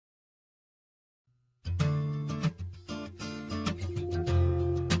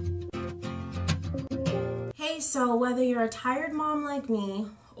so whether you're a tired mom like me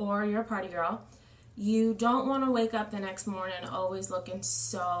or you're a party girl, you don't want to wake up the next morning always looking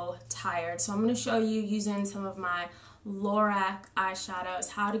so tired. So I'm going to show you using some of my LORAC eyeshadows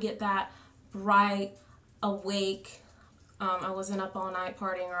how to get that bright, awake, I wasn't up all night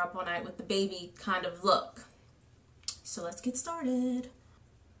partying or up all night with the baby kind of look. So let's get started.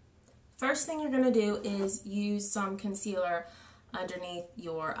 First thing you're going to do is use some concealer underneath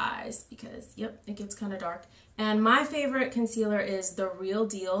your eyes because, yep, it gets kind of dark. And my favorite concealer is the Real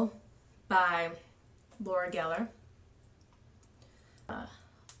Deal by Gellar.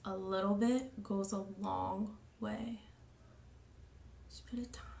 A little bit goes a long way. Just put a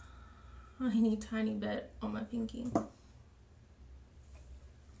tiny bit on my pinky.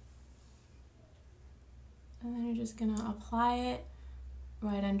 And then you're just going to apply it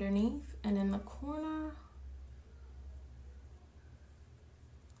right underneath and in the corner.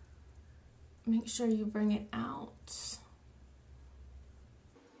 Make sure you bring it out.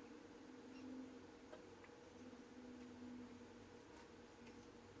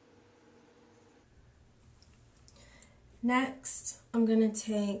 Next, I'm going to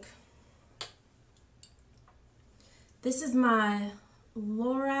take, this is my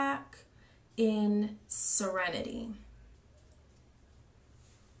LORAC in Serenity.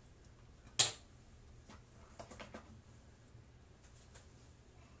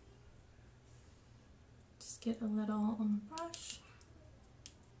 Just get a little on the brush.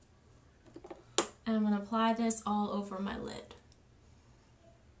 And I'm going to apply this all over my lid.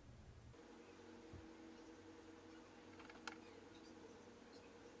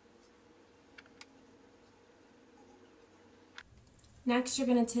 Next, you're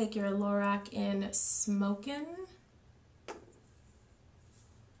going to take your LORAC in Smokin.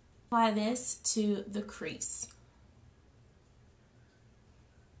 Apply this to the crease.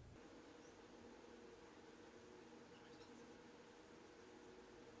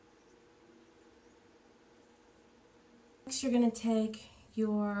 Next, you're going to take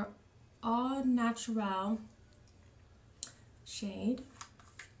your all naturel shade,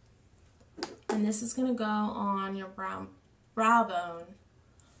 and this is going to go on your brow bone.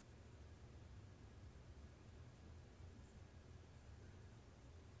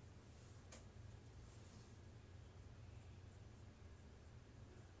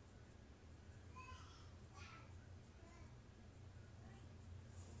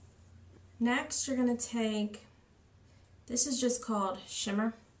 Next, you're going to take, this is just called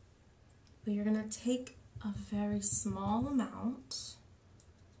shimmer, but you're going to take a very small amount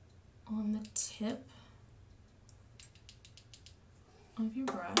on the tip of your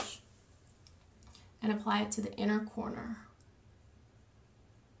brush and apply it to the inner corner.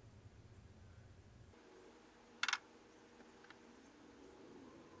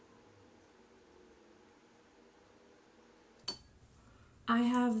 I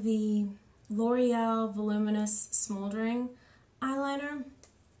have the L'Oreal voluminous smoldering eyeliner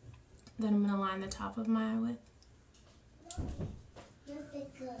that I'm going to line the top of my eye with. You'll be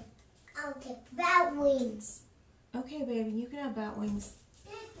good. I'll get bat wings. Okay, baby, you can have bat wings.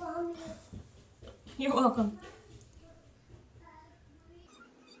 Mommy. You're welcome.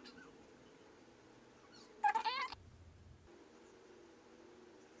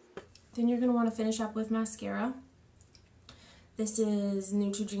 Then you're going to want to finish up with mascara. This is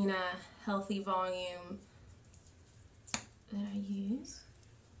Neutrogena Healthy Volume that I use.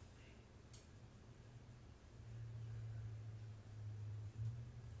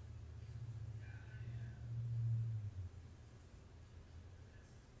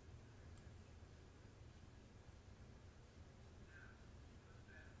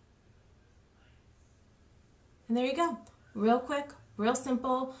 And there you go. Real quick, real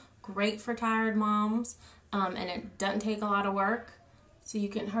simple, great for tired moms, and it doesn't take a lot of work. So you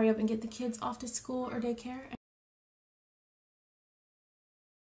can hurry up and get the kids off to school or daycare.